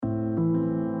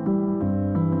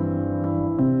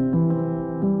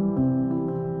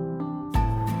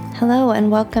Hello and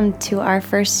welcome to our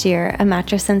first year, A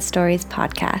Mattress and Stories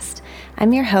podcast.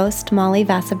 I'm your host, Molly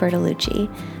Vassa-Bertolucci.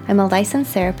 I'm a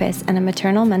licensed therapist and a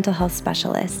maternal mental health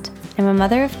specialist. I'm a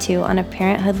mother of two on a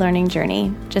parenthood learning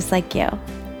journey, just like you.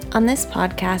 On this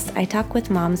podcast, I talk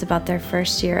with moms about their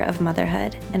first year of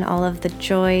motherhood and all of the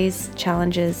joys,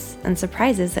 challenges, and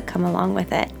surprises that come along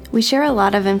with it. We share a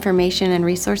lot of information and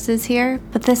resources here,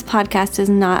 but this podcast is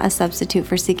not a substitute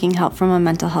for seeking help from a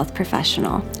mental health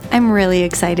professional. I'm really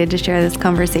excited to share this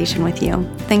conversation with you.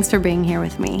 Thanks for being here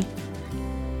with me.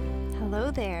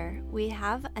 Hello there. We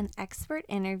have an expert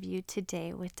interview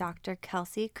today with Dr.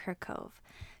 Kelsey Kerkhove.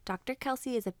 Dr.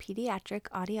 Kelsey is a pediatric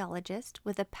audiologist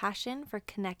with a passion for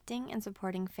connecting and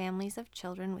supporting families of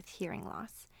children with hearing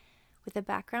loss. With a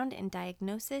background in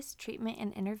diagnosis, treatment,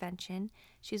 and intervention,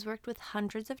 she's worked with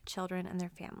hundreds of children and their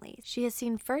families. She has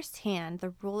seen firsthand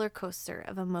the roller coaster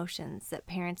of emotions that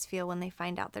parents feel when they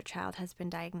find out their child has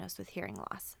been diagnosed with hearing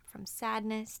loss, from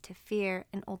sadness to fear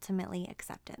and ultimately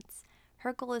acceptance.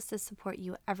 Her goal is to support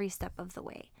you every step of the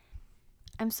way.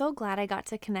 I'm so glad I got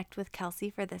to connect with Kelsey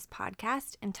for this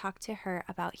podcast and talk to her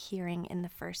about hearing in the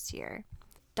first year.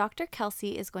 Dr.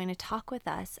 Kelsey is going to talk with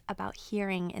us about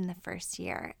hearing in the first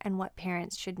year and what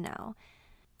parents should know,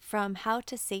 from how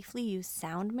to safely use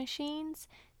sound machines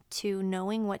to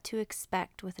knowing what to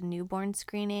expect with a newborn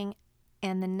screening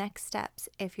and the next steps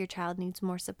if your child needs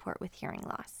more support with hearing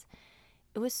loss.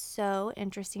 It was so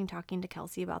interesting talking to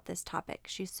Kelsey about this topic.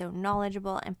 She's so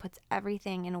knowledgeable and puts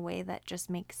everything in a way that just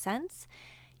makes sense.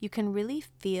 You can really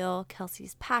feel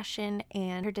Kelsey's passion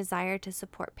and her desire to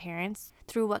support parents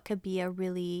through what could be a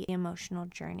really emotional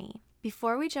journey.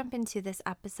 Before we jump into this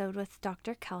episode with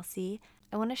Dr. Kelsey,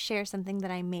 I want to share something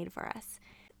that I made for us.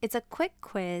 It's a quick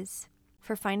quiz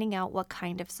for finding out what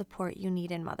kind of support you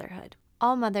need in motherhood.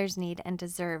 All mothers need and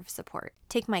deserve support.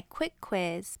 Take my quick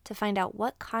quiz to find out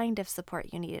what kind of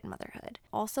support you need in motherhood.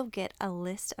 Also get a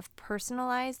list of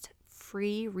personalized,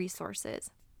 free resources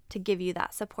to give you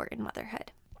that support in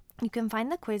motherhood. You can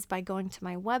find the quiz by going to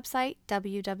my website,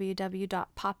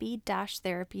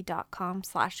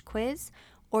 www.poppy-therapy.com/quiz,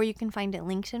 or you can find it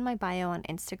linked in my bio on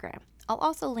Instagram. I'll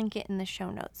also link it in the show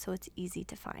notes so it's easy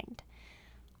to find.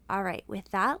 All right,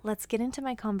 with that, let's get into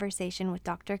my conversation with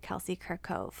Dr. Kelsey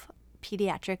Kerkhove,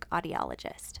 pediatric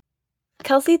audiologist.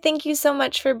 Kelsey, thank you so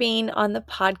much for being on the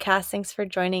podcast. Thanks for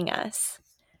joining us.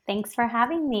 Thanks for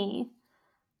having me.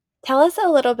 Tell us a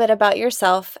little bit about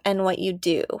yourself and what you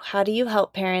do. How do you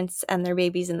help parents and their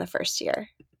babies in the first year?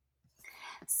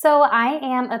 So I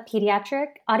am a pediatric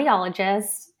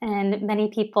audiologist, and many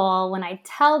people, when I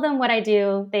tell them what I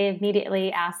do, they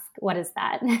immediately ask, what is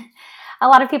that? A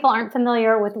lot of people aren't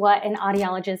familiar with what an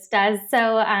audiologist does.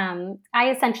 So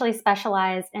I essentially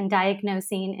specialize in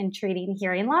diagnosing and treating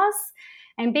hearing loss.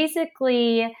 I'm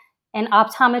basically an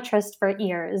optometrist for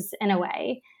ears in a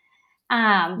way.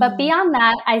 But beyond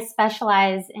that, I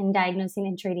specialize in diagnosing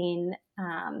and treating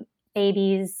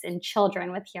babies and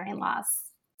children with hearing loss.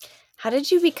 How did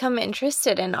you become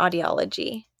interested in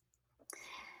audiology?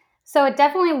 So it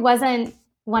definitely wasn't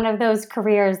one of those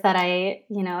careers that I,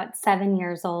 at 7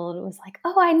 years old was like,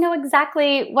 oh, I know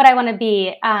exactly what I want to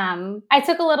be. I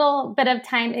took a little bit of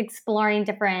time exploring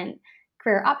different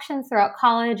career options throughout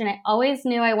college, and I always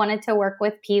knew I wanted to work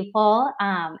with people.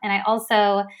 And I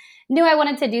also knew I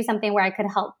wanted to do something where I could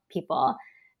help people.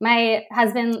 My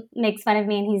husband makes fun of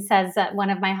me, and he says that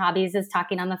one of my hobbies is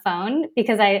talking on the phone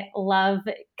because I love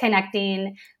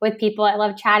connecting with people. I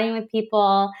love chatting with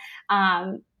people.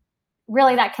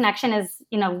 Really, that connection is,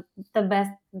 the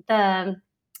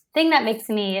thing that makes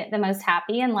me the most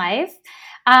happy in life.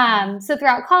 So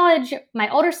throughout college, my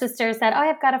older sister said, oh,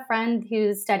 I've got a friend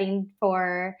who's studying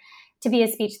to be a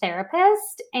speech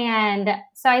therapist. And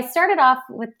so I started off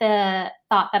with the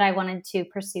thought that I wanted to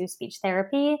pursue speech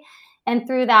therapy. And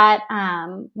through that,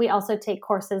 we also take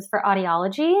courses for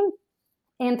audiology.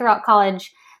 And throughout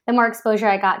college, the more exposure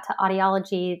I got to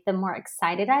audiology, the more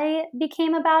excited I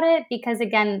became about it. Because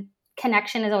again,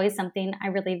 connection is always something I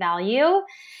really value.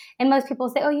 And most people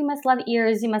say, oh, you must love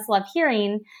ears, you must love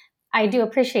hearing. I do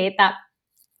appreciate that.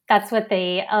 That's what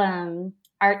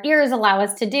our ears allow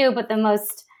us to do. But the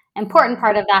most important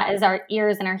part of that is our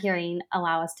ears and our hearing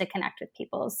allow us to connect with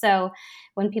people. So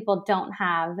when people don't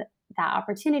have that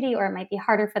opportunity, or it might be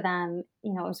harder for them, it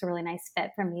was a really nice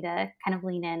fit for me to kind of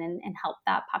lean in and help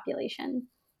that population.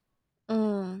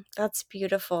 That's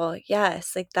beautiful.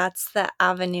 Yes, that's the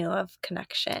avenue of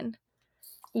connection.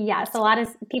 Yes, a lot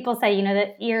of people say,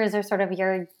 that ears are sort of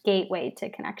your gateway to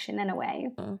connection in a way.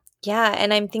 Yeah,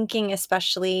 and I'm thinking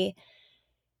especially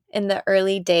in the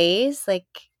early days,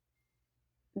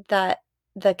 that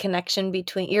the connection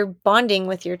between, you're bonding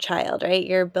with your child, right?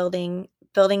 You're building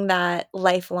building that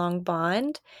lifelong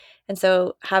bond. And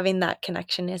so having that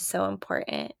connection is so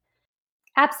important.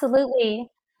 Absolutely.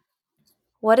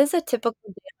 What is a typical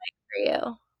day like for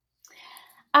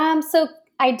you? So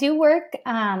I do work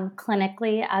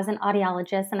clinically as an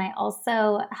audiologist, and I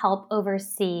also help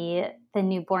oversee the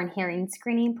newborn hearing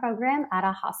screening program at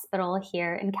a hospital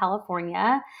here in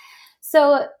California.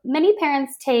 So many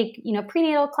parents take,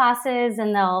 prenatal classes,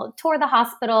 and they'll tour the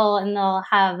hospital, and they'll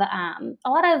have a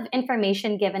lot of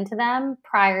information given to them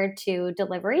prior to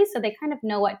delivery, so they kind of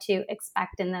know what to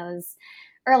expect in those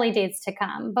early days to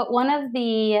come. But one of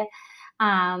the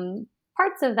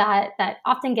parts of that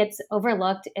often gets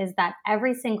overlooked is that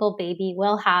every single baby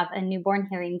will have a newborn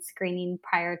hearing screening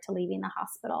prior to leaving the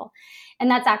hospital. And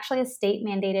that's actually a state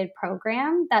mandated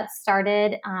program that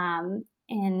started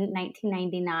in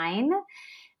 1999,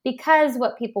 because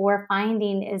what people were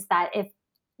finding is that if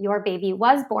your baby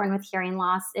was born with hearing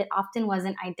loss, it often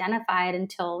wasn't identified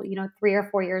until 3 or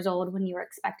 4 years old, when you were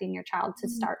expecting your child to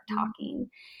start talking.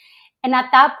 And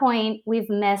at that point, we've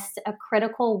missed a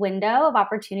critical window of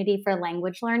opportunity for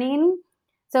language learning.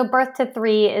 So birth to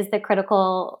 3 is the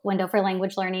critical window for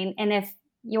language learning. And if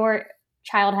your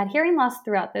child had hearing loss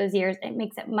throughout those years, it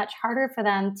makes it much harder for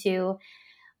them to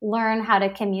learn how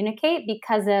to communicate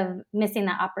because of missing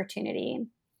that opportunity.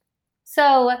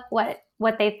 So what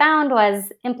they found was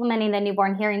implementing the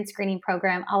newborn hearing screening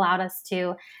program allowed us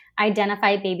to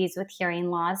identify babies with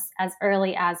hearing loss as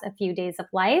early as a few days of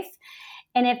life.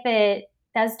 And if it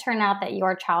does turn out that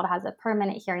your child has a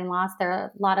permanent hearing loss, there are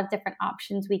a lot of different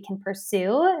options we can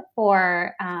pursue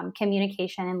for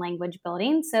communication and language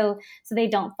building, so they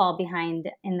don't fall behind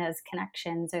in those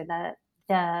connections or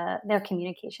their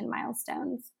communication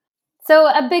milestones. So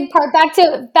a big part,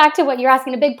 back to what you're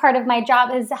asking, a big part of my job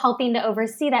is helping to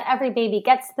oversee that every baby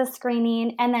gets the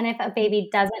screening. And then if a baby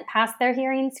doesn't pass their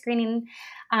hearing screening,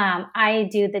 I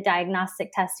do the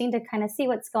diagnostic testing to kind of see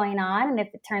what's going on. And if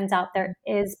it turns out there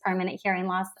is permanent hearing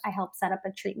loss, I help set up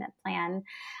a treatment plan,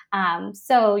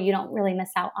 so you don't really miss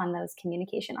out on those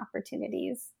communication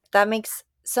opportunities. That makes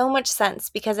so much sense,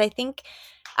 because I think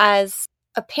as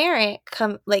a parent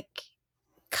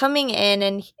coming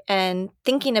in and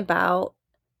thinking about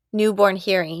newborn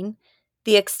hearing,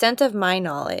 the extent of my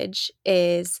knowledge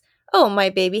is, oh, my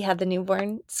baby had the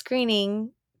newborn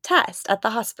screening test at the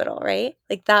hospital, right?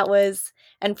 Like that was,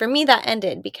 and for me that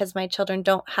ended because my children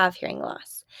don't have hearing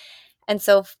loss. And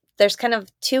so there's kind of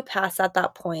two paths at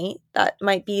that point. That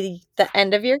might be the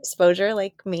end of your exposure,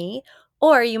 like me,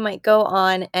 or you might go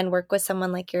on and work with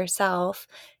someone like yourself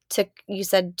to, you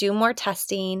said, do more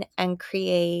testing and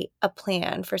create a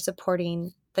plan for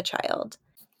supporting the child.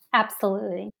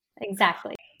 Absolutely.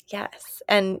 Exactly. Yes.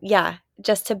 And yeah,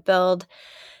 just to build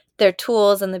their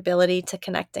tools and the ability to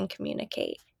connect and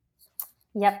communicate.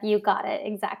 Yep, you got it.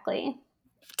 Exactly.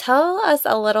 Tell us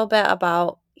a little bit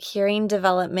about hearing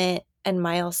development and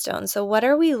milestones. So, what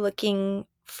are we looking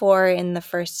for in the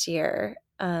first year?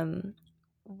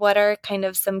 What are kind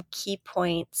of some key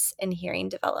points in hearing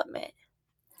development?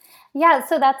 Yeah,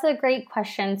 so that's a great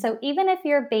question. So even if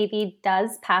your baby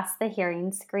does pass the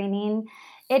hearing screening,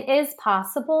 it is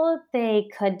possible they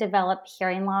could develop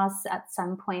hearing loss at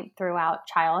some point throughout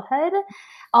childhood,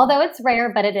 although it's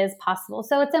rare, but it is possible.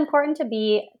 So it's important to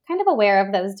be kind of aware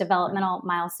of those developmental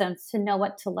milestones to know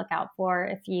what to look out for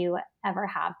if you ever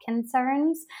have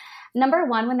concerns. Number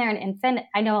one, when they're an infant,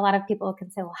 I know a lot of people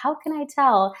can say, well, how can I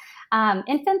tell?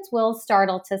 Infants will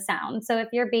startle to sound. So if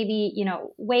your baby,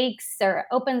 wakes or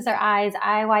opens their eyes,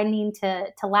 eye widening to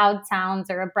loud sounds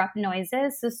or abrupt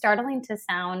noises, so startling to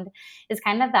sound is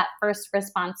kind of that first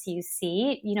response you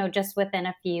see, just within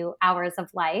a few hours of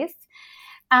life.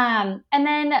 And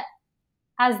then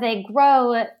as they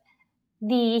grow,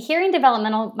 the hearing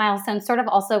developmental milestones sort of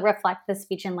also reflect the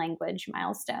speech and language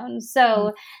milestones.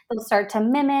 So they'll start to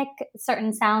mimic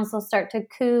certain sounds, they'll start to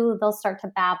coo, they'll start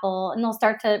to babble, and they'll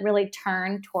start to really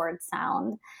turn towards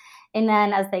sound. And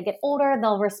then as they get older,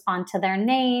 they'll respond to their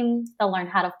name, they'll learn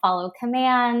how to follow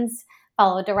commands,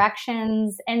 follow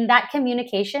directions, and that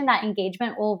communication, that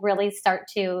engagement will really start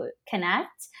to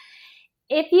connect.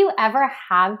 If you ever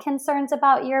have concerns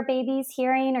about your baby's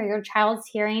hearing or your child's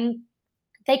hearing,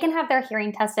 they can have their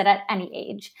hearing tested at any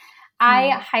age. I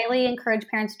highly encourage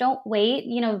parents, don't wait.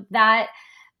 That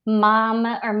mom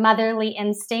or motherly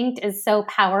instinct is so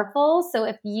powerful. So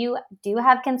if you do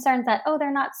have concerns that, oh,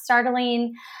 they're not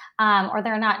startling, or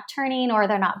they're not turning, or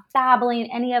they're not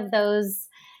babbling, any of those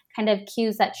kind of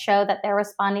cues that show that they're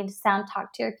responding to sound,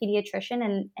 talk to your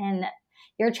pediatrician, and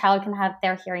your child can have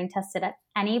their hearing tested at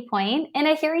any point. And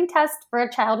a hearing test for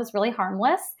a child is really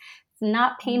harmless.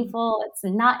 not painful. It's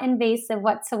not invasive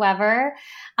whatsoever.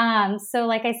 So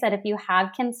like I said, if you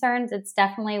have concerns, it's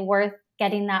definitely worth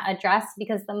getting that addressed,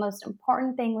 because the most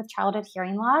important thing with childhood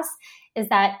hearing loss is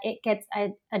that it gets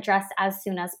addressed as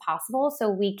soon as possible. So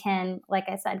we can, like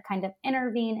I said, kind of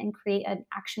intervene and create an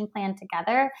action plan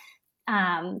together,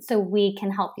 so we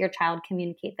can help your child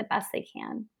communicate the best they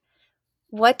can.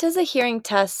 What does a hearing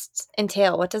test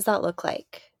entail? What does that look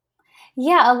like?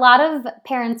 Yeah, a lot of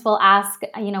parents will ask,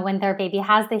 when their baby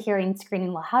has the hearing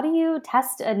screening, well, how do you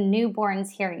test a newborn's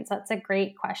hearing? So that's a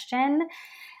great question.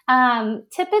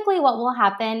 Typically, what will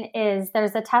happen is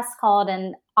there's a test called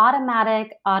an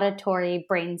automatic auditory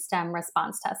brainstem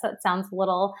response test. So it sounds a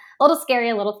little scary,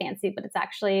 a little fancy, but it's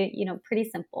actually, pretty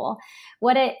simple.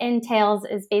 What it entails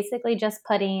is basically just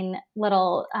putting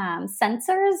little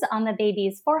sensors on the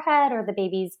baby's forehead or the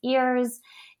baby's ears,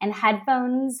 and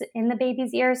headphones in the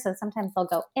baby's ears. So sometimes they'll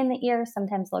go in the ear,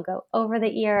 sometimes they'll go over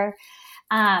the ear.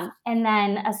 And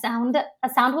then a sound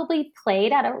will be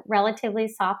played at a relatively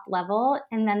soft level,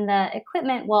 and then the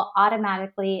equipment will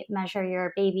automatically measure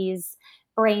your baby's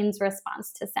brain's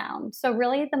response to sound. So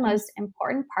really the most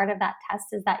important part of that test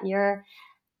is that your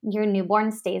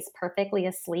newborn stays perfectly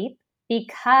asleep,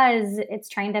 because it's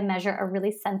trying to measure a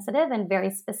really sensitive and very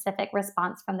specific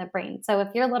response from the brain. So if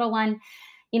your little one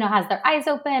has their eyes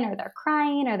open, or they're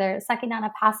crying, or they're sucking down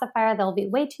a pacifier, there'll be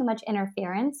way too much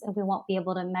interference, and we won't be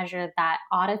able to measure that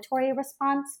auditory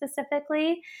response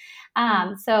specifically.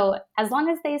 So as long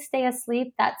as they stay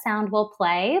asleep, that sound will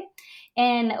play.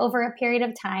 And over a period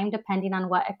of time, depending on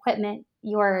what equipment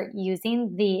you're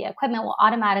using, the equipment will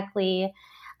automatically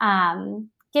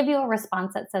give you a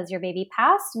response that says your baby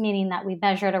passed, meaning that we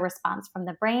measured a response from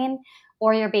the brain,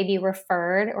 or your baby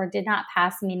referred or did not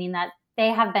pass, meaning that they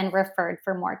have been referred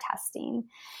for more testing.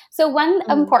 So one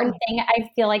important thing I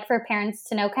feel like for parents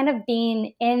to know, kind of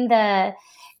being in the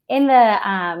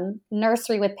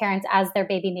nursery with parents as their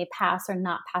baby may pass or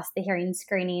not pass the hearing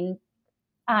screening.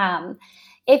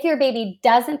 If your baby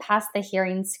doesn't pass the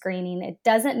hearing screening, it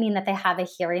doesn't mean that they have a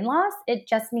hearing loss. It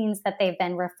just means that they've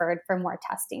been referred for more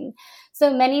testing.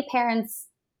 So many parents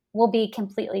will be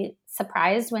completely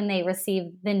surprised when they receive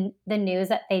the news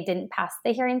that they didn't pass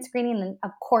the hearing screening. And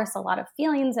of course, a lot of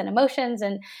feelings and emotions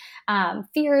and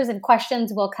fears and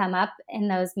questions will come up in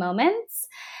those moments.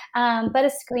 But a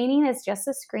screening is just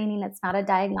a screening. It's not a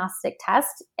diagnostic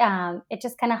test. It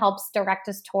just kind of helps direct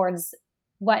us towards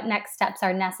what next steps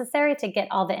are necessary to get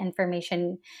all the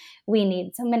information we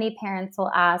need. So many parents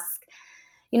will ask,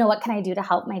 what can I do to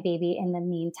help my baby in the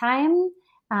meantime,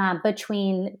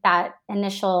 between that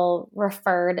initial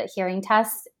referred hearing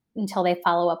test until they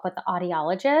follow up with the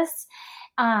audiologist.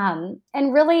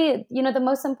 And really, the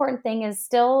most important thing is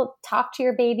still talk to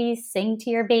your baby, sing to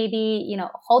your baby,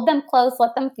 hold them close,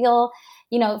 let them feel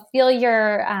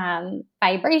your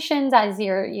vibrations as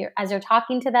you're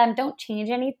talking to them. Don't change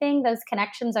anything. Those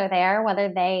connections are there, whether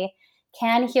they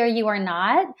can hear you or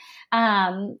not.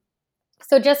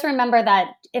 So just remember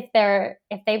that if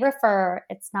they refer,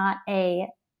 it's not a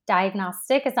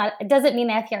diagnostic. It doesn't mean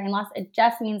they have hearing loss. It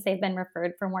just means they've been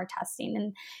referred for more testing.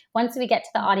 And once we get to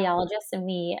the audiologist and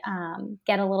we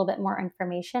get a little bit more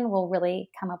information, we'll really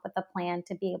come up with a plan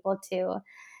to be able to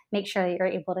make sure that you're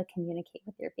able to communicate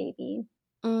with your baby.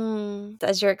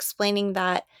 As you're explaining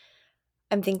that,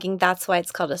 I'm thinking that's why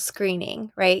it's called a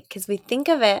screening, right? Because we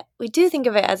do think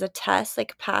of it as a test,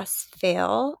 like pass,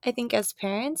 fail, I think, as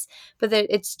parents, but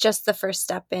it's just the first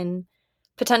step in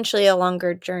potentially a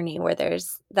longer journey where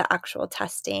there's the actual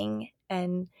testing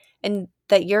and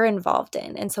that you're involved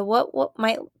in. And so what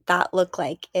might that look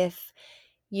like if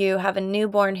you have a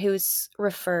newborn who's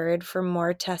referred for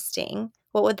more testing?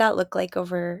 What would that look like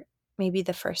over maybe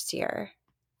the first year?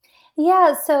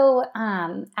 Yeah, so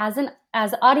as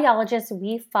audiologists,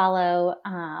 we follow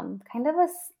kind of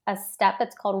a step.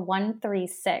 It's called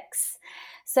 136.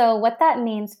 So what that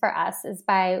means for us is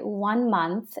by 1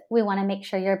 month, we want to make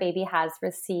sure your baby has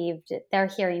received their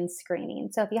hearing screening.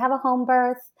 So if you have a home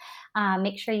birth,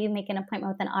 make sure you make an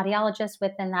appointment with an audiologist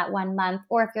within that 1 month.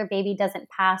 Or if your baby doesn't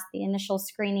pass the initial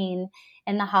screening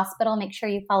in the hospital, make sure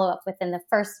you follow up within the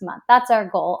first month. That's our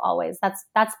goal always.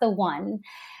 That's the one.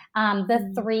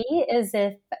 The 3 is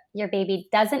if your baby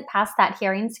doesn't pass that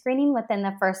hearing screening within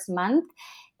the first month,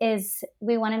 is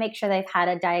we want to make sure they've had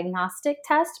a diagnostic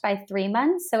test by 3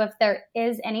 months. So if there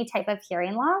is any type of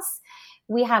hearing loss,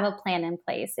 we have a plan in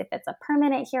place. If it's a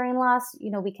permanent hearing loss,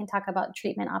 we can talk about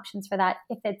treatment options for that.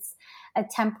 If it's a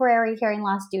temporary hearing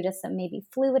loss due to some maybe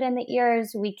fluid in the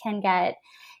ears, we can get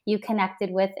you connected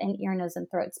with an ear, nose, and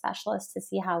throat specialist to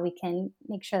see how we can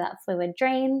make sure that fluid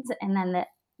drains, and then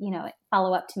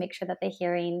follow up to make sure that the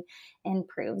hearing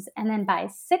improves. And then by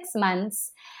 6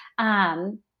 months,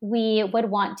 we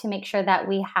would want to make sure that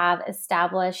we have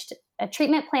established a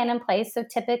treatment plan in place. So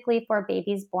typically for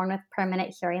babies born with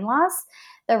permanent hearing loss,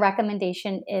 the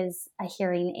recommendation is a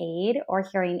hearing aid or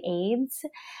hearing aids.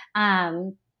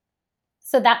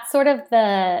 So that's sort of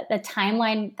the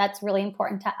timeline that's really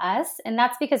important to us. And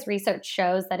that's because research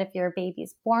shows that if your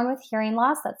baby's born with hearing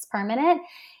loss that's permanent,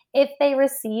 if they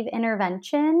receive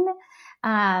intervention,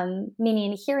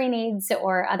 meaning hearing aids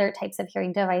or other types of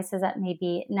hearing devices that may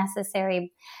be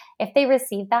necessary, if they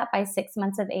receive that by 6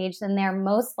 months of age, then they're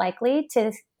most likely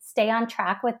to stay on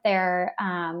track with their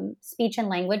speech and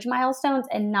language milestones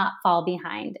and not fall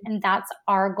behind. And that's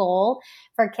our goal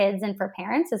for kids and for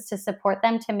parents, is to support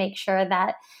them to make sure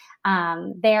that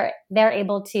they're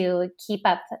able to keep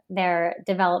up their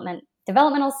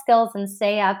developmental skills and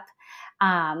stay up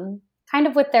kind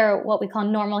of with their what we call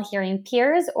normal hearing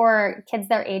peers, or kids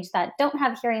their age that don't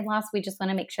have hearing loss. We just want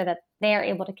to make sure that they're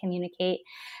able to communicate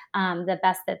the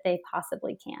best that they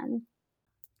possibly can.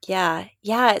 Yeah.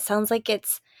 Yeah. It sounds like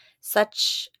it's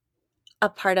such a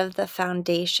part of the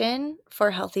foundation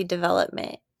for healthy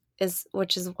development,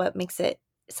 which is what makes it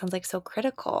sounds like so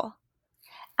critical.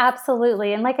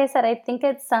 Absolutely. And like I said, I think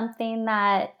it's something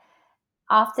that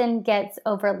often gets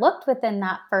overlooked within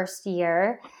that first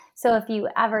year. So if you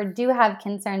ever do have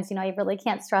concerns, I really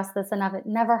can't stress this enough. It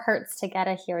never hurts to get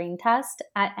a hearing test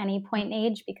at any point in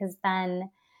age, because then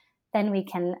we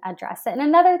can address it. And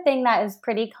another thing that is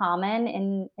pretty common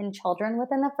in children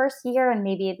within the first year, and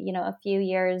maybe a few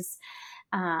years,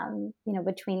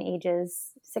 between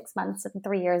ages 6 months and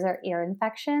 3 years, are ear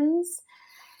infections.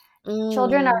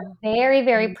 Children are very,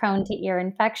 very prone to ear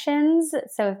infections.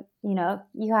 So,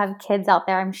 you have kids out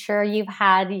there, I'm sure you've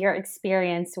had your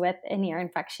experience with an ear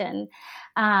infection.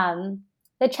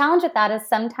 The challenge with that is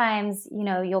sometimes,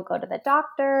 you'll go to the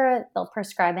doctor, they'll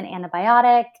prescribe an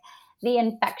antibiotic, the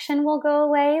infection will go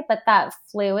away, but that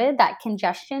fluid, that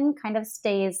congestion kind of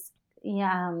stays,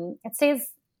 it stays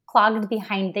clogged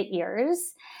behind the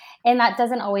ears. And that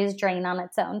doesn't always drain on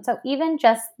its own. So even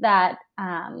just that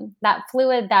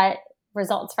fluid that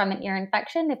results from an ear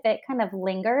infection, if it kind of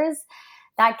lingers,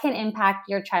 that can impact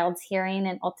your child's hearing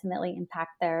and ultimately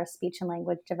impact their speech and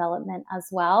language development as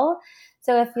well.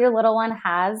 So if your little one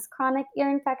has chronic ear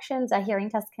infections, a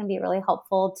hearing test can be really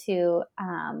helpful to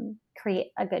create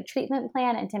a good treatment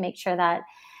plan and to make sure that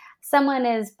someone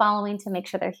is following to make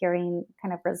sure their hearing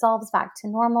kind of resolves back to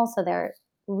normal, so they're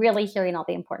really hearing all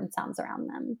the important sounds around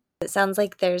them. It sounds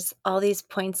like there's all these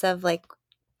points of like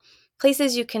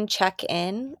places you can check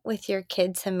in with your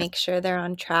kid to make sure they're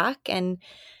on track and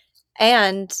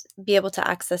be able to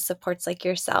access supports like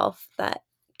yourself that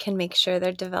can make sure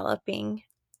they're developing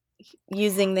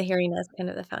using the hearing as kind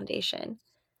of the foundation.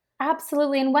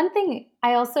 Absolutely. And one thing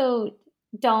I also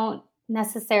don't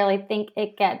necessarily think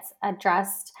it gets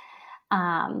addressed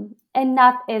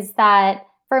enough is that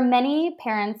for many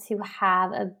parents who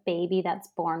have a baby that's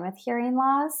born with hearing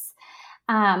loss,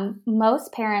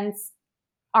 most parents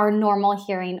are normal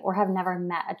hearing or have never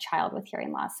met a child with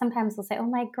hearing loss. Sometimes they'll say, oh,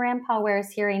 my grandpa wears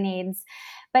hearing aids.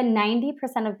 But 90%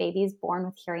 of babies born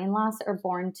with hearing loss are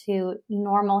born to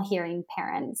normal hearing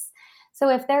parents. So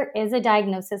if there is a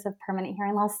diagnosis of permanent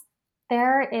hearing loss,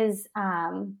 there is,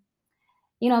 a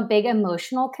big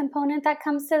emotional component that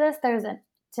comes to this. There's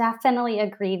definitely a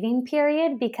grieving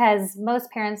period, because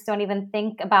most parents don't even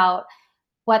think about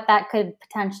what that could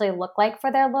potentially look like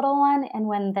for their little one. And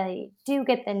when they do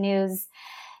get the news,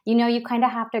 you kind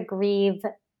of have to grieve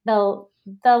the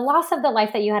loss of the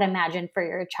life that you had imagined for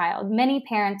your child. Many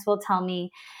parents will tell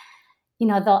me,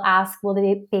 they'll ask, will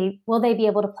they be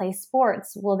able to play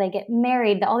sports? Will they get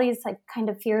married? All these like kind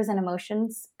of fears and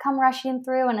emotions come rushing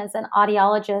through. And as an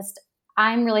audiologist,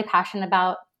 I'm really passionate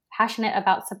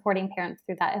about supporting parents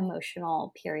through that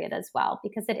emotional period as well,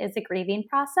 because it is a grieving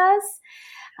process.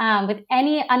 With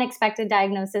any unexpected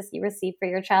diagnosis you receive for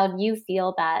your child, you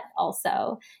feel that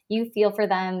also. You feel for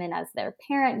them, and as their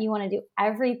parent, you want to do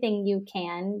everything you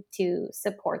can to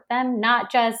support them,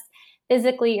 not just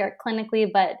physically or clinically,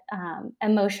 but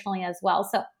emotionally as well.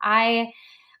 So I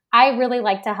really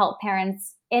like to help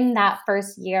parents in that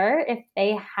first year, if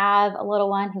they have a little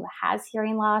one who has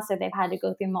hearing loss, or they've had to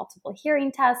go through multiple hearing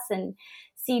tests and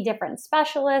see different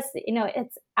specialists.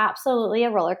 It's absolutely a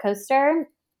roller coaster.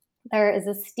 There is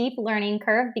a steep learning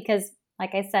curve because,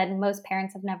 like I said, most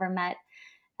parents have never met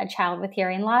a child with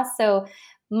hearing loss. So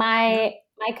my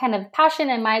kind of passion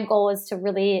and my goal is to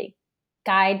really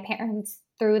guide parents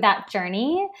through that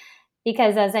journey,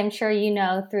 because as I'm sure you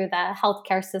know, through the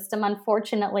healthcare system,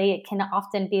 unfortunately, it can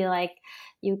often be like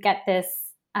you get this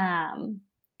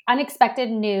unexpected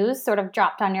news sort of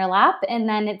dropped on your lap, and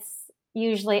then it's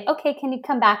usually, okay, can you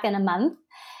come back in a month?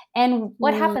 And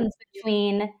what Mm, happens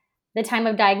between the time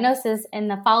of diagnosis and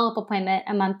the follow-up appointment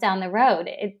a month down the road?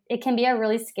 It can be a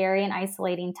really scary and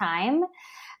isolating time.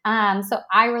 So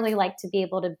I really like to be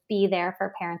able to be there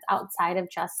for parents outside of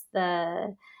just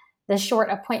the short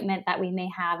appointment that we may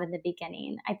have in the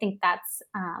beginning. I think that's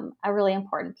a really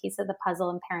important piece of the puzzle,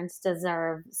 and parents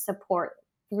deserve support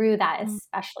through that, mm.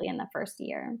 especially in the first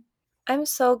year. I'm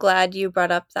so glad you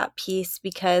brought up that piece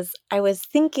because I was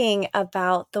thinking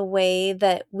about the way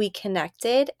that we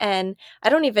connected. And I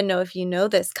don't even know if you know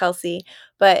this, Kelsey,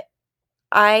 but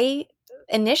I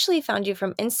initially found you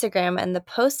from Instagram, and the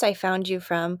post I found you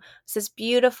from was this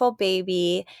beautiful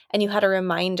baby, and you had a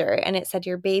reminder, and it said,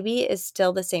 "Your baby is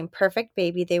still the same perfect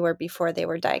baby they were before they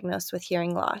were diagnosed with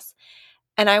hearing loss."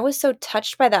 And I was so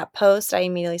touched by that post, I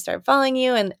immediately started following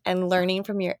you and learning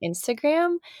from your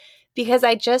Instagram because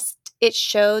it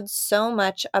showed so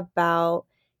much about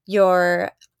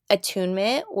your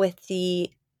attunement with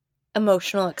the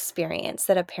emotional experience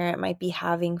that a parent might be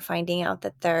having finding out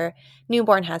that their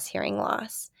newborn has hearing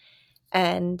loss.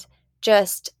 And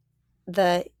just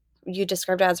the you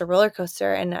described it as a roller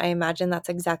coaster, and I imagine that's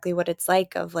exactly what it's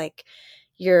like of like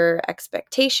your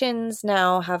expectations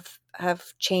now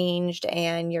have changed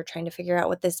and you're trying to figure out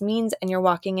what this means and you're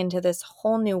walking into this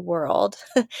whole new world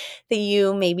that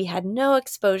you maybe had no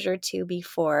exposure to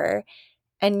before.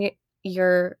 And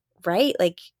you're right,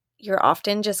 like you're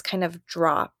often just kind of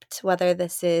dropped, whether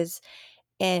this is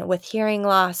with hearing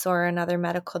loss or another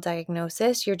medical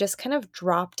diagnosis, you're just kind of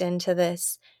dropped into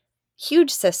this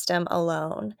huge system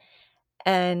alone.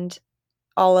 And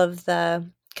all of the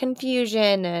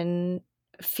confusion and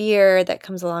fear that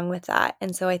comes along with that.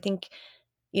 And so I think,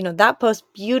 that post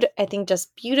I think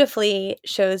just beautifully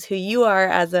shows who you are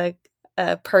as a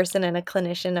person and a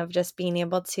clinician of just being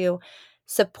able to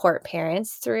support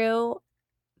parents through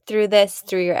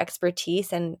your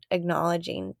expertise and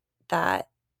acknowledging that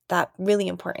really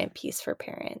important piece for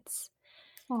parents.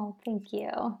 Oh, thank you.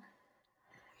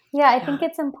 Yeah, I think Yeah.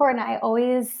 it's important. I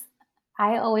always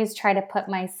try to put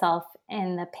myself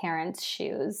in the parent's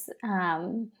shoes.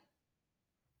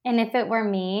 And if it were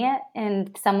me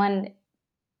and someone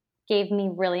gave me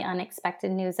really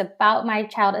unexpected news about my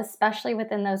child, especially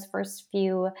within those first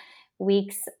few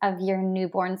weeks of your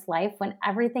newborn's life when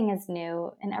everything is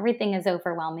new and everything is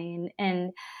overwhelming.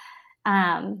 And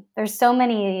there's so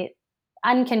many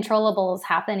uncontrollables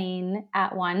happening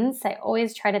at once. I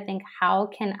always try to think, how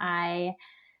can I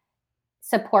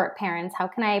support parents? How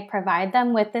can I provide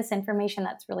them with this information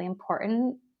that's really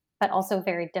important, but also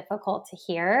very difficult to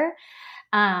hear?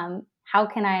 How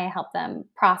can I help them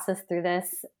process through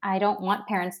this? I don't want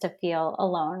parents to feel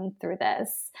alone through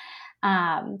this.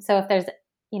 So if there's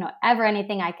ever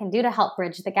anything I can do to help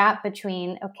bridge the gap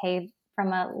between, okay, from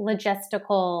a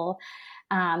logistical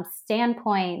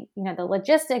standpoint, the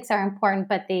logistics are important,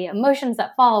 but the emotions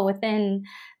that fall within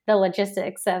the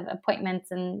logistics of appointments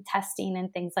and testing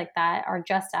and things like that are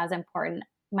just as important.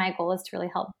 My goal is to really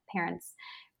help parents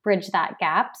bridge that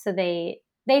gap so they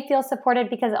feel supported,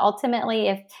 because ultimately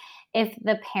if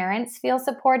the parents feel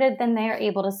supported, then they are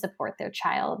able to support their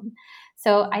child.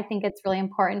 So I think it's really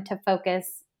important to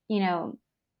focus,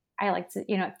 I like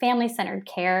to, family-centered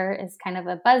care is kind of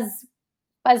a buzz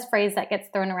phrase that gets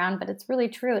thrown around, but it's really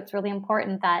true. It's really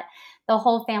important that the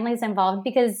whole family is involved,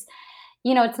 because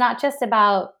it's not just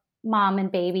about mom and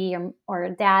baby or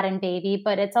dad and baby,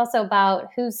 but it's also about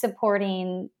who's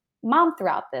supporting mom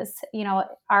throughout this.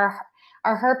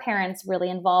 Are her parents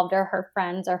really involved, or her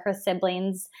friends, or her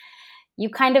siblings? You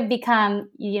kind of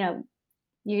become, you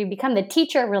become the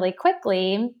teacher really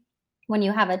quickly when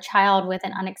you have a child with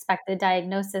an unexpected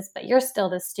diagnosis, but you're still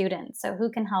the student. So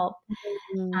who can help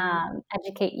Mm.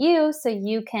 educate you so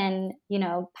you can,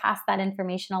 pass that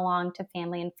information along to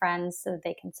family and friends so that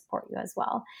they can support you as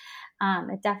well.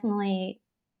 It definitely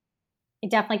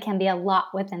can be a lot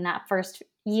within that first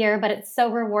year, but it's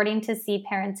so rewarding to see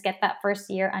parents get that first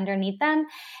year underneath them.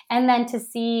 And then to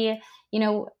see,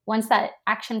 once that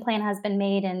action plan has been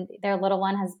made and their little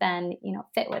one has been,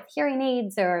 fit with hearing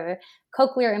aids or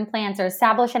cochlear implants or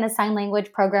established in a sign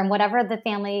language program, whatever the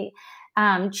family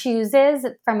chooses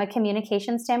from a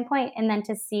communication standpoint. And then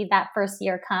to see that first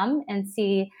year come and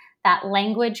see that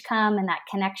language come and that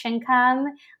connection come,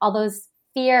 all those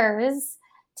fears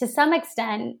to some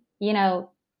extent,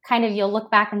 kind of you'll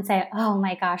look back and say, oh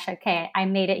my gosh, okay, I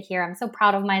made it here. I'm so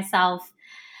proud of myself.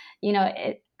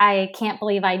 I can't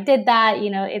believe I did that.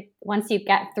 Once you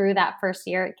get through that first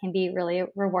year, it can be really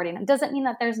rewarding. It doesn't mean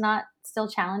that there's not still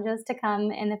challenges to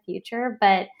come in the future,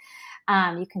 but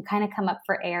you can kind of come up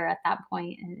for air at that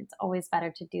point, and it's always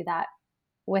better to do that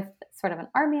with sort of an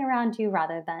army around you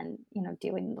rather than,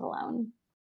 doing it alone.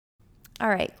 All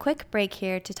right, quick break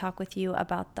here to talk with you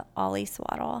about the Ollie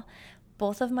swaddle.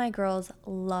 Both of my girls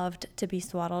loved to be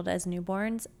swaddled as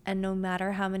newborns, and no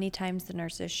matter how many times the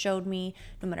nurses showed me,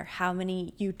 no matter how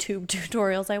many YouTube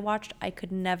tutorials I watched, I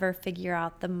could never figure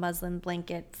out the muslin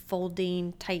blanket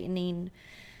folding, tightening,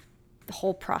 the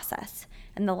whole process.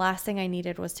 And the last thing I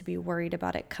needed was to be worried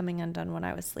about it coming undone when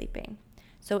I was sleeping.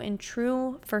 So in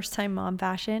true first-time mom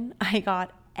fashion, I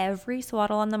got every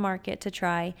swaddle on the market to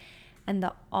try, and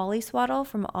the Ollie swaddle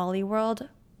from Ollie World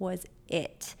was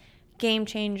it. Game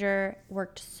changer,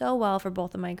 worked so well for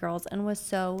both of my girls, and was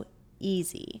so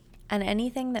easy. And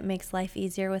anything that makes life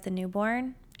easier with a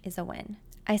newborn is a win.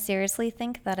 I seriously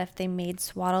think that if they made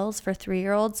swaddles for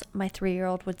 3-year-olds, my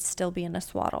 3-year-old would still be in a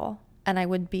swaddle, and I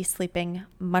would be sleeping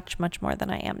much, much more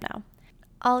than I am now.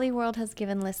 Ollie World has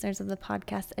given listeners of the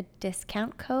podcast a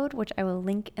discount code, which I will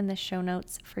link in the show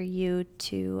notes for you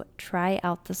to try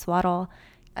out the swaddle.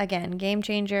 Again, game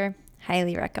changer,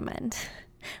 highly recommend.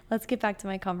 Let's get back to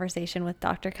my conversation with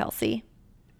Dr. Kelsey.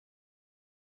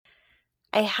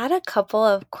 I had a couple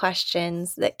of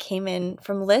questions that came in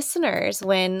from listeners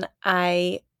when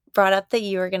I brought up that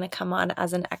you were going to come on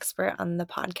as an expert on the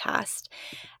podcast.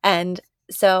 And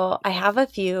so I have a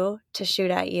few to shoot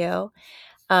at you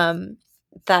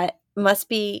that must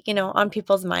be, on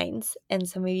people's minds. And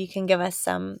so maybe you can give us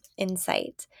some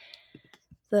insight.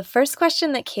 The first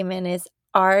question that came in is,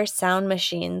 are sound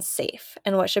machines safe?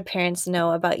 And what should parents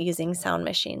know about using sound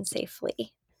machines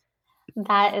safely?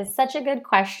 That is such a good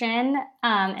question,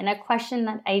 and a question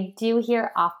that I do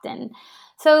hear often.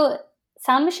 So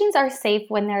sound machines are safe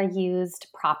when they're used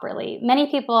properly. Many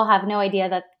people have no idea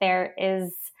that there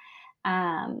is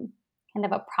kind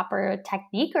of a proper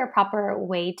technique or a proper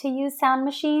way to use sound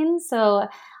machines. So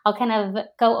I'll kind of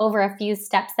go over a few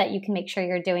steps that you can make sure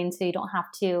you're doing so you don't have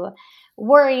to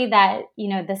worry that,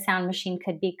 the sound machine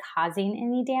could be causing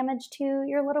any damage to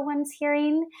your little one's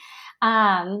hearing.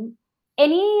 Um,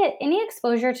 any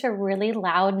exposure to really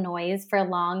loud noise for a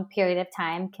long period of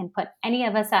time can put any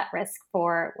of us at risk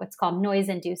for what's called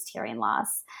noise-induced hearing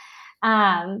loss.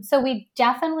 So we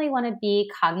definitely want to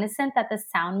be cognizant that the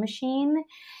sound machine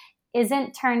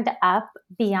isn't turned up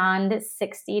beyond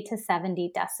 60 to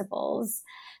 70 decibels.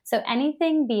 So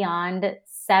anything beyond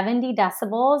 70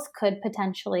 decibels could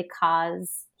potentially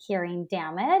cause hearing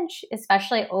damage,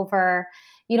 especially over,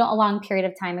 a long period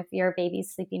of time. If your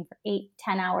baby's sleeping for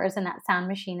 8-10 hours and that sound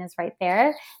machine is right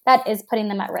there, that is putting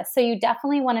them at risk. So you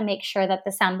definitely want to make sure that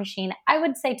the sound machine, I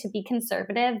would say to be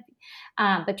conservative,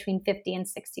 between 50 and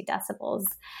 60 decibels.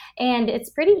 And it's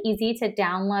pretty easy to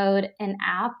download an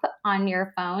app on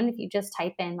your phone. If you just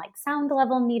type in like sound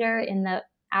level meter in the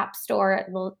app store,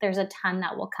 there's a ton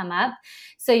that will come up.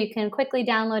 So you can quickly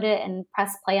download it and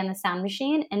press play on the sound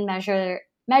machine and measure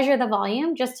the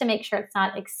volume just to make sure it's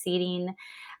not exceeding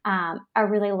a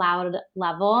really loud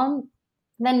level.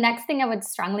 The next thing I would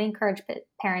strongly encourage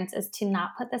parents is to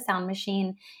not put the sound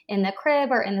machine in the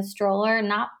crib or in the stroller.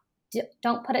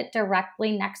 Don't put it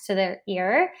directly next to their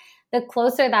ear. The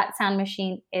closer that sound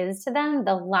machine is to them,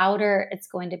 the louder it's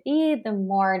going to be, the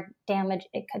more damage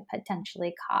it could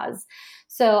potentially cause.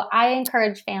 So I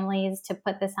encourage families to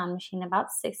put the sound machine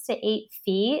about 6 to 8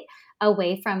 feet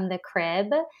away from the crib.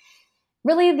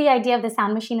 Really, the idea of the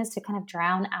sound machine is to kind of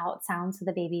drown out sound so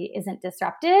the baby isn't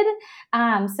disrupted.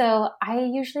 So I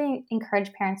usually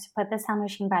encourage parents to put the sound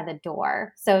machine by the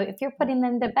door. So if you're putting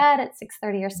them to bed at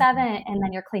 6:30 or 7, and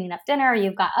then you're cleaning up dinner, or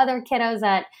you've got other kiddos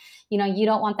that, you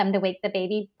don't want them to wake the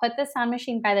baby, put the sound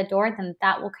machine by the door, then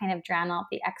that will kind of drown out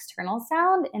the external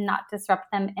sound and not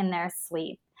disrupt them in their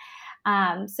sleep.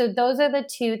 So those are the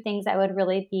two things I would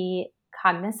really be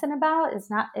cognizant about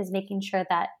is making sure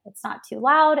that it's not too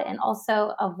loud, and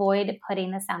also avoid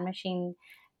putting the sound machine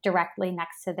directly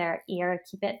next to their ear.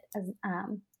 Keep it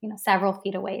several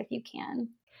feet away if you can.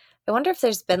 I wonder if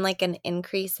there's been like an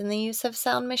increase in the use of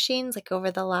sound machines like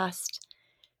over the last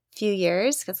few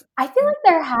years, because I feel like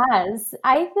there has.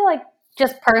 I feel like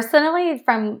just personally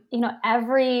from,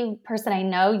 every person I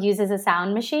know uses a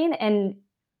sound machine and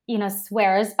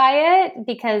swears by it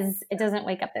because it doesn't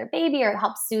wake up their baby or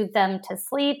helps soothe them to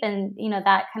sleep. And,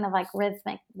 that kind of like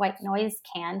rhythmic white noise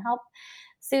can help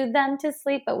soothe them to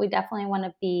sleep. But we definitely want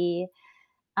to be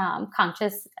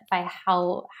conscious by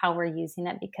how we're using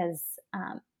it because,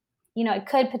 it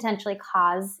could potentially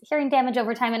cause hearing damage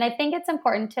over time. And I think it's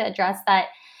important to address that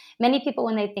many people,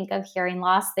 when they think of hearing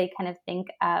loss, they kind of think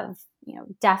of,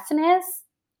 deafness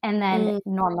and then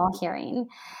normal hearing.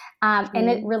 And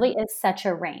it really is such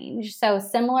a range. So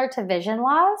similar to vision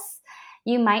loss,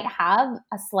 you might have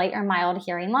a slight or mild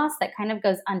hearing loss that kind of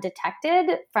goes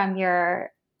undetected from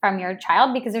your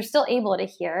child because they're still able to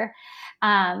hear.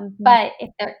 But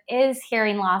if there is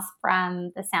hearing loss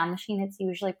from the sound machine, it's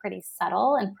usually pretty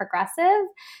subtle and progressive.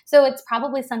 So it's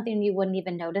probably something you wouldn't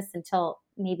even notice until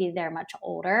maybe they're much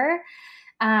older.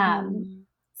 Um, Mm.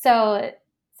 so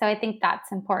so I think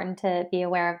that's important to be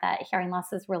aware of, that hearing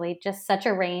loss is really just such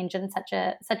a range and such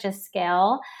a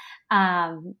scale.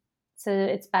 So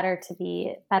it's better to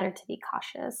be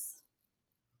cautious.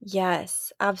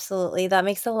 Yes, absolutely. That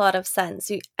makes a lot of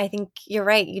sense. I think you're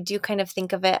right. You do kind of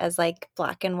think of it as like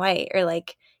black and white or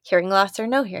like hearing loss or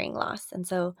no hearing loss. And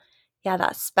so, yeah,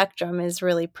 that spectrum is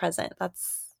really present.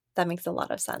 That makes a lot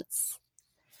of sense.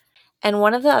 And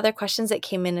one of the other questions that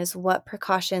came in is what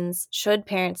precautions should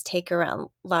parents take around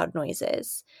loud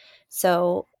noises?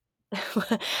 So,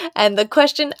 and the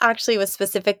question actually was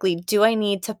specifically, do I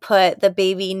need to put the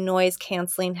baby noise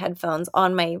canceling headphones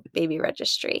on my baby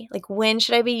registry? Like, when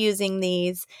should I be using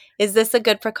these? Is this a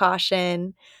good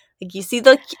precaution? Like, you see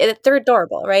they're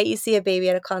adorable, right? You see a baby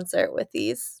at a concert with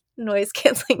these noise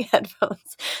canceling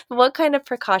headphones. What kind of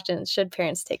precautions should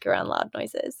parents take around loud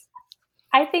noises?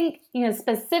 I think,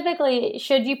 specifically,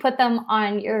 should you put them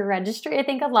on your registry? I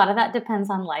think a lot of that depends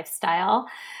on lifestyle.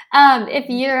 If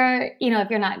if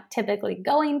you're not typically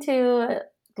going to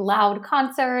loud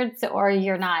concerts, or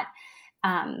you're not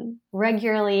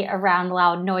regularly around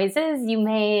loud noises, you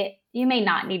may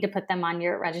not need to put them on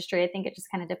your registry. I think it just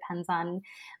kind of depends on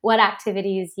what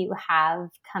activities you have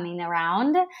coming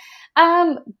around.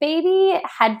 Baby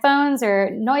headphones or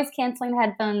noise canceling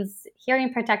headphones,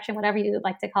 hearing protection, whatever you would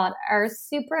like to call it, are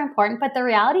super important. But the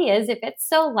reality is, if it's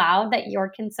so loud that you're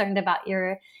concerned about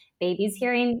your baby's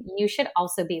hearing, you should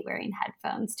also be wearing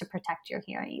headphones to protect your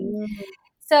hearing. Mhm.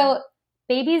 So,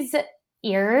 babies'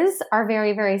 ears are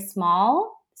very, very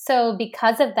small. So,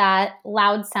 because of that,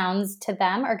 loud sounds to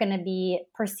them are going to be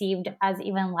perceived as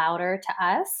even louder to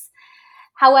us.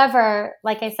 However,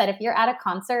 like I said, if you're at a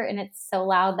concert and it's so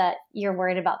loud that you're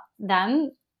worried about them,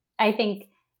 I think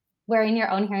wearing your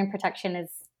own hearing protection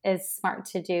is smart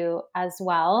to do as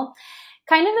well.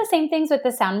 Kind of the same things with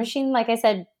the sound machine. Like I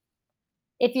said,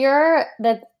 if you're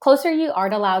the closer you are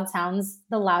to loud sounds,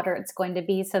 the louder it's going to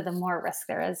be. So the more risk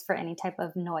there is for any type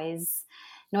of noise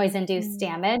induced Mm.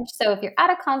 damage. So if you're at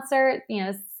a concert,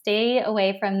 stay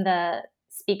away from the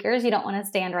speakers. You don't want to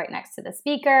stand right next to the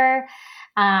speaker.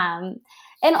 Um,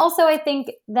 and also, I think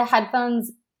the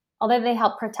headphones, although they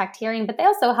help protect hearing, but they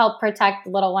also help protect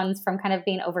little ones from kind of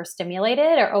being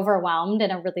overstimulated or overwhelmed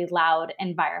in a really loud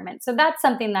environment. So that's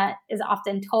something that is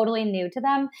often totally new to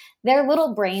them. Their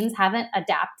little brains haven't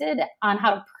adapted on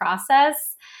how to process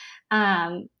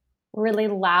um, really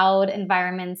loud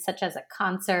environments, such as a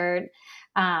concert,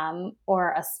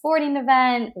 or a sporting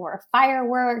event, or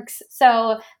fireworks.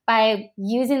 So by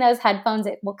using those headphones,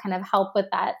 it will kind of help with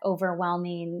that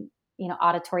overwhelming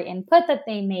auditory input that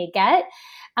they may get.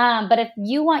 But if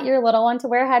you want your little one to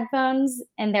wear headphones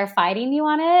and they're fighting you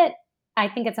on it, I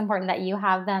think it's important that you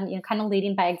have them, kind of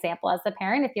leading by example as the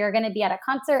parent. If you're going to be at a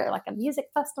concert or like a music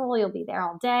festival, you'll be there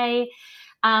all day.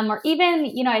 Or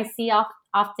even, I see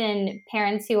often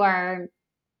parents who are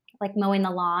like mowing the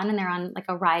lawn and they're on like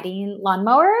a riding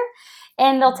lawnmower,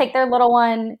 and they'll take their little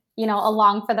one,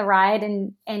 along for the ride,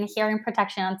 and hearing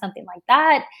protection on something like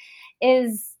that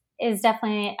is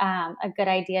definitely a good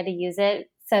idea to use it.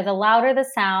 So the louder the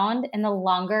sound and the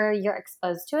longer you're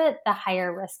exposed to it, the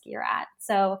higher risk you're at.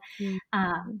 So,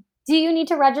 Mm. do you need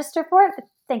to register for it?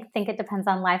 Think it depends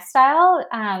on lifestyle.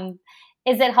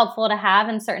 Is it helpful to have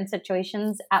in certain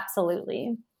situations?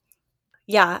 Absolutely.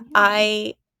 Yeah,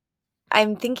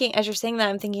 I'm thinking as you're saying that,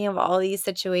 I'm thinking of all these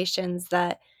situations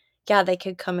that, yeah, they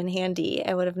could come in handy.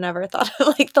 I would have never thought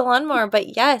of, like, the lawnmower,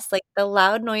 but yes, like, the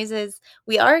loud noises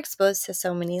we are exposed to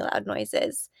so many loud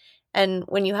noises, and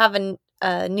when you have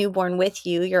a newborn with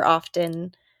you,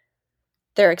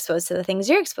 they're exposed to the things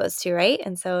you're exposed to, right?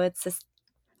 And so it's just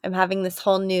I'm having this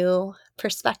whole new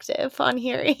perspective on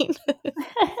hearing.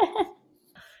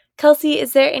 Kelsey,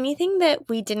 is there anything that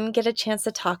we didn't get a chance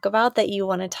to talk about that you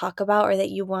wanna talk about or that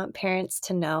you want parents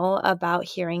to know about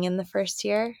hearing in the first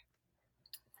year?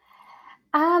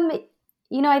 Um,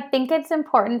 I think it's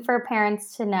important for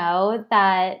parents to know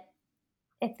that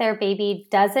if their baby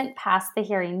doesn't pass the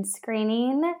hearing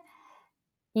screening,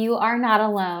 you are not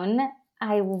alone.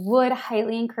 I would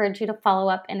highly encourage you to follow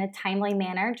up in a timely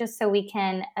manner just so we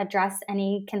can address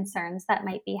any concerns that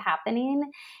might be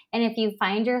happening. And if you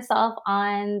find yourself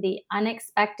on the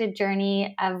unexpected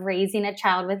journey of raising a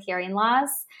child with hearing loss,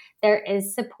 there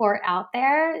is support out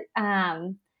there.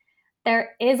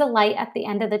 there is a light at the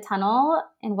end of the tunnel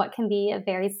in what can be a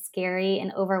very scary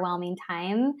and overwhelming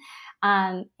time.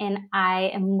 And I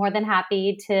am more than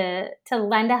happy to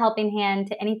lend a helping hand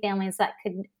to any families that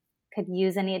could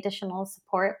use any additional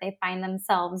support if they find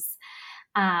themselves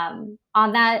on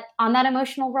that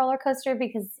emotional roller coaster,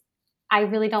 because I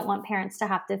really don't want parents to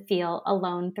have to feel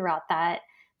alone throughout that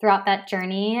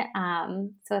journey.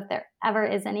 So if there ever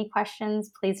is any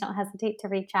questions, please don't hesitate to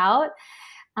reach out.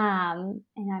 And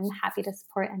I'm happy to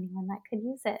support anyone that could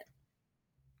use it.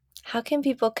 How can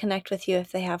people connect with you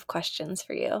if they have questions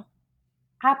for you?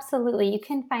 Absolutely. You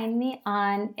can find me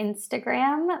on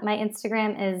Instagram. My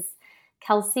Instagram is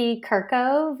Kelsey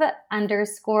Kerkhove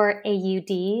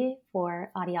 _AUD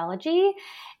for audiology.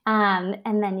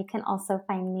 And then you can also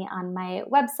find me on my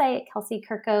website,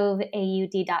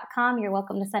 kelseykerkhoveaud.com. You're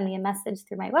welcome to send me a message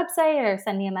through my website or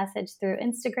send me a message through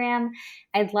Instagram.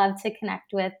 I'd love to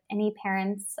connect with any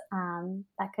parents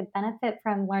that could benefit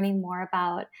from learning more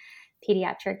about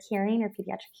pediatric hearing or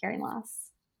pediatric hearing loss.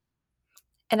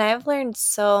 And I've learned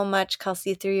so much,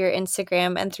 Kelsey, through your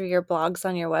Instagram and through your blogs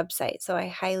on your website. So I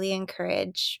highly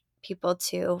encourage people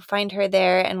to find her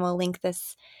there, and we'll link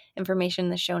this information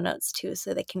in the show notes too,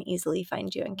 so they can easily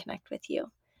find you and connect with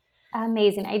you.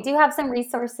 Amazing. I do have some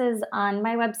resources on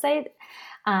my website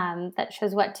that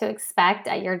shows what to expect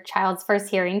at your child's first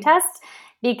hearing test,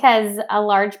 because a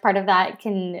large part of that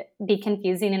can be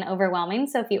confusing and overwhelming.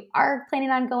 So if you are planning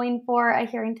on going for a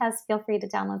hearing test, feel free to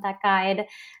download that guide,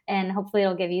 and hopefully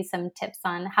it'll give you some tips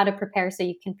on how to prepare so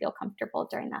you can feel comfortable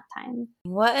during that time.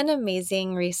 What an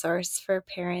amazing resource for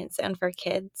parents and for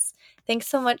kids. Thanks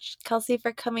so much, Kelsey,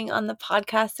 for coming on the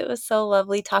podcast. It was so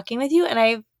lovely talking with you.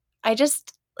 And I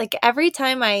just, like, every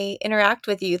time I interact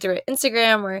with you through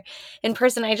Instagram or in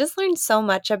person, I just learned so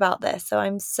much about this. So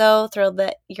I'm so thrilled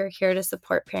that you're here to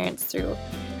support parents through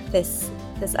this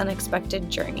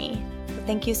unexpected journey. So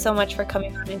thank you so much for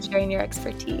coming on and sharing your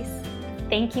expertise.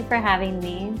 Thank you for having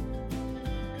me.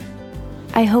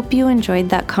 I hope you enjoyed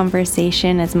that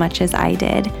conversation as much as I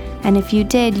did. And if you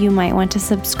did, you might want to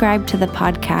subscribe to the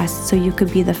podcast so you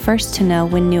could be the first to know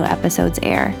when new episodes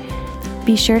air.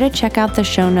 Be sure to check out the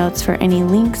show notes for any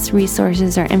links,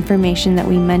 resources, or information that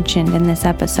we mentioned in this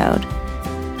episode.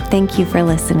 Thank you for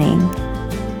listening.